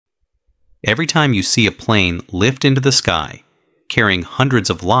Every time you see a plane lift into the sky, carrying hundreds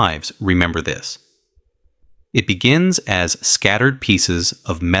of lives, remember this. It begins as scattered pieces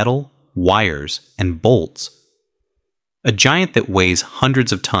of metal, wires, and bolts. A giant that weighs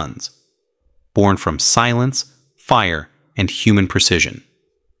hundreds of tons, born from silence, fire, and human precision.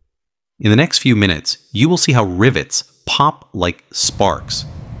 In the next few minutes, you will see how rivets pop like sparks,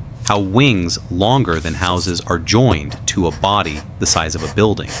 how wings longer than houses are joined to a body the size of a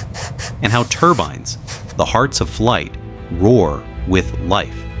building, and how turbines, the hearts of flight, roar with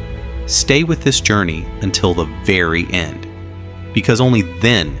life. Stay with this journey until the very end, because only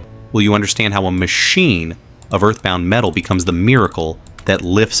then will you understand how a machine of earthbound metal becomes the miracle that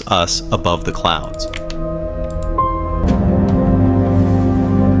lifts us above the clouds.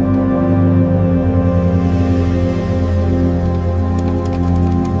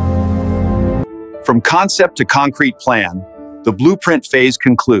 From concept to concrete plan, the blueprint phase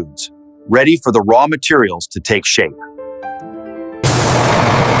concludes, ready for the raw materials to take shape.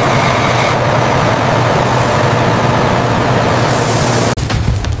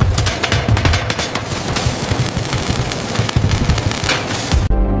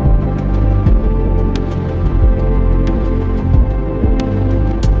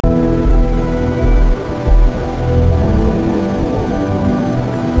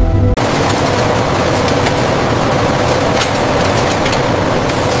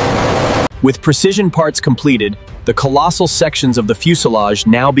 With precision parts completed, the colossal sections of the fuselage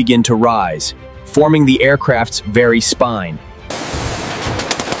now begin to rise, forming the aircraft's very spine.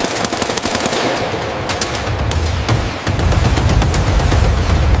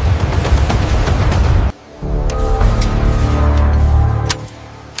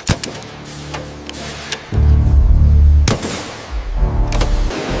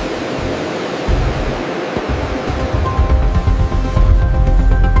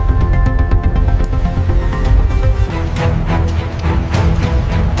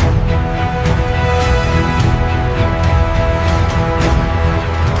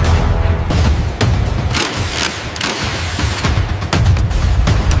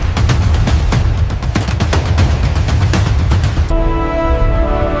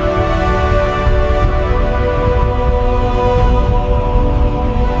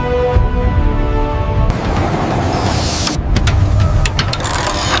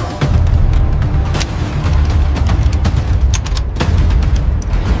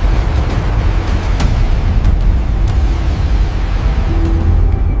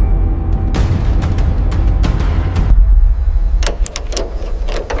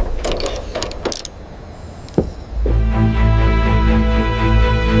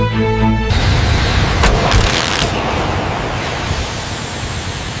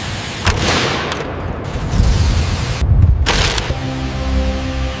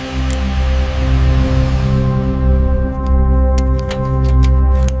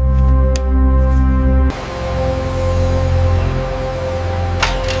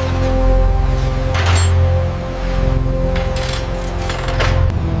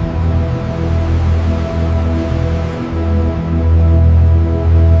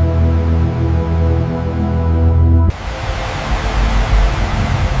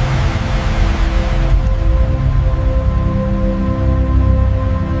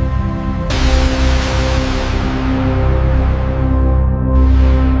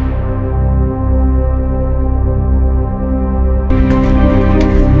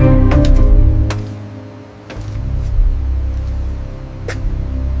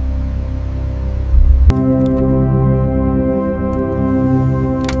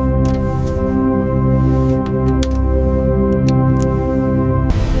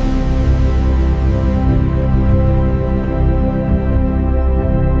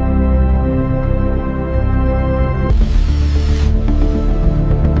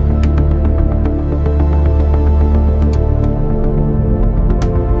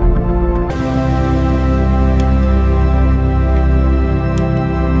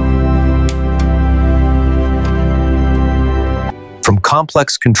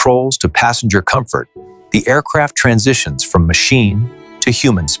 Complex controls to passenger comfort, the aircraft transitions from machine to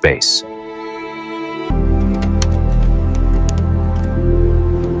human space.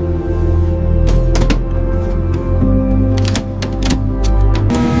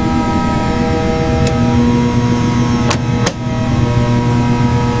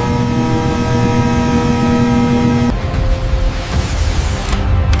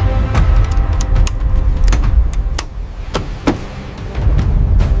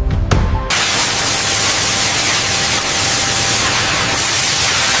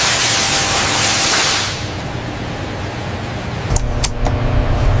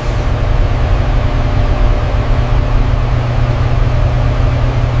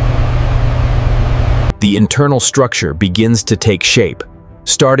 the internal structure begins to take shape,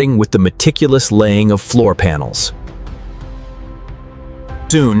 starting with the meticulous laying of floor panels.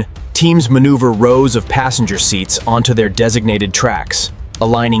 Soon, teams maneuver rows of passenger seats onto their designated tracks,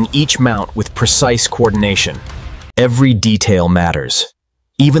 aligning each mount with precise coordination. Every detail matters.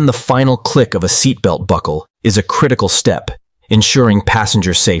 Even the final click of a seatbelt buckle is a critical step, ensuring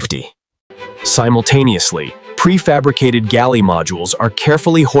passenger safety. Simultaneously, prefabricated galley modules are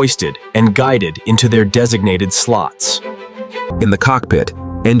carefully hoisted and guided into their designated slots. In the cockpit,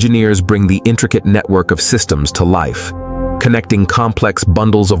 engineers bring the intricate network of systems to life, connecting complex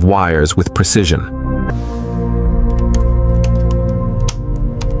bundles of wires with precision.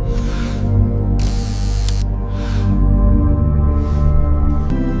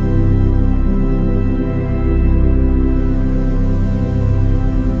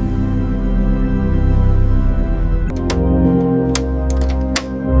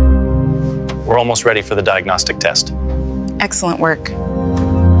 We're almost ready for the diagnostic test. Excellent work.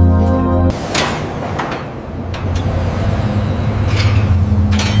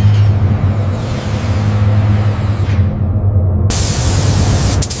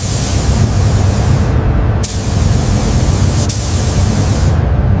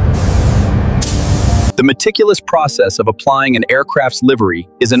 The meticulous process of applying an aircraft's livery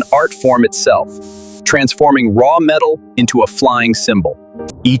is an art form itself, transforming raw metal into a flying symbol.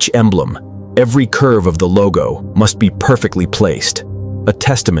 Each emblem, every curve of the logo must be perfectly placed, a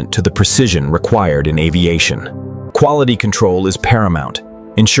testament to the precision required in aviation. Quality control is paramount,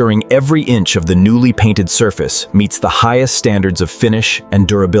 ensuring every inch of the newly painted surface meets the highest standards of finish and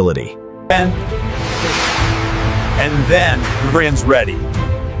durability. And then the bridge's ready.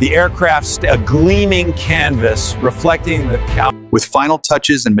 The aircraft's a gleaming canvas reflecting the... With final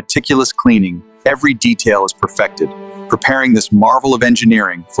touches and meticulous cleaning, every detail is perfected, preparing this marvel of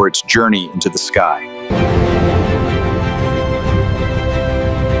engineering for its journey into the sky.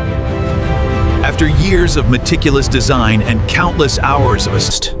 After years of meticulous design and countless hours of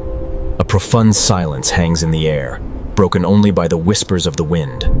a profound silence hangs in the air, broken only by the whispers of the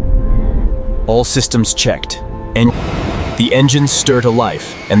wind. All systems checked, and the engines stir to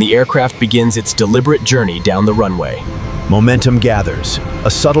life, and the aircraft begins its deliberate journey down the runway. Momentum gathers,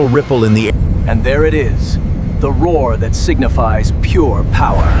 a subtle ripple in the air. And there it is, the roar that signifies pure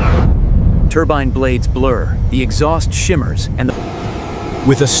power. Turbine blades blur, the exhaust shimmers, and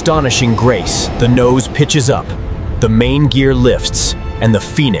With astonishing grace, the nose pitches up, the main gear lifts, and the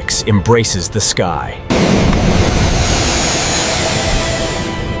Phoenix embraces the sky.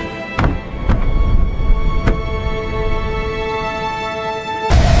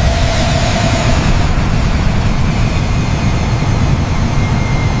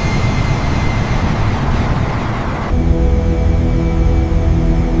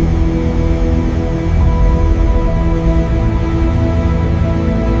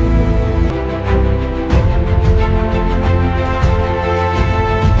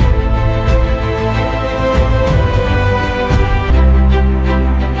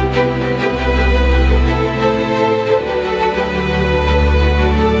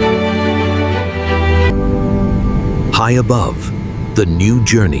 high above, the new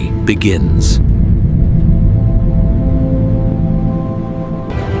journey begins.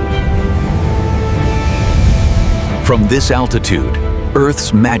 From this altitude,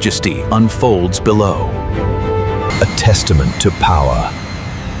 Earth's majesty unfolds below. A testament to power,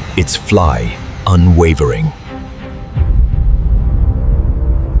 its fly unwavering.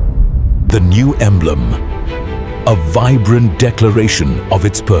 The new emblem, a vibrant declaration of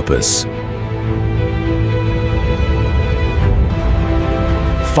its purpose.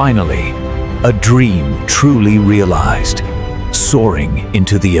 Finally, a dream truly realized, soaring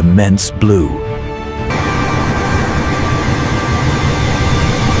into the immense blue.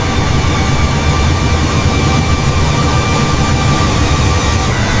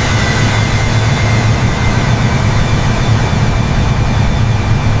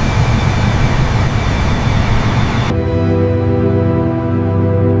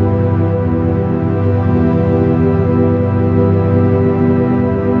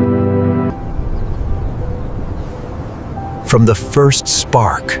 From the first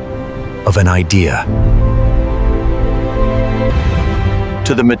spark of an idea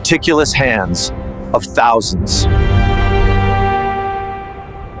to the meticulous hands of thousands.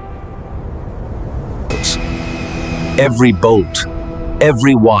 Every bolt,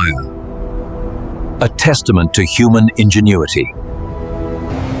 every wire, a testament to human ingenuity.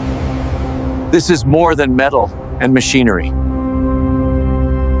 This is more than metal and machinery.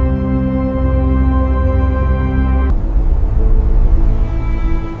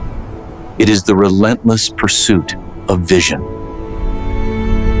 It is the relentless pursuit of vision.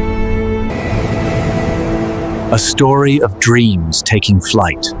 A story of dreams taking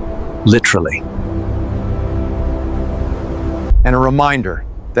flight, literally. And a reminder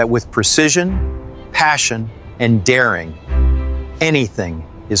that with precision, passion, and daring, anything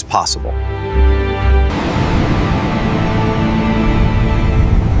is possible.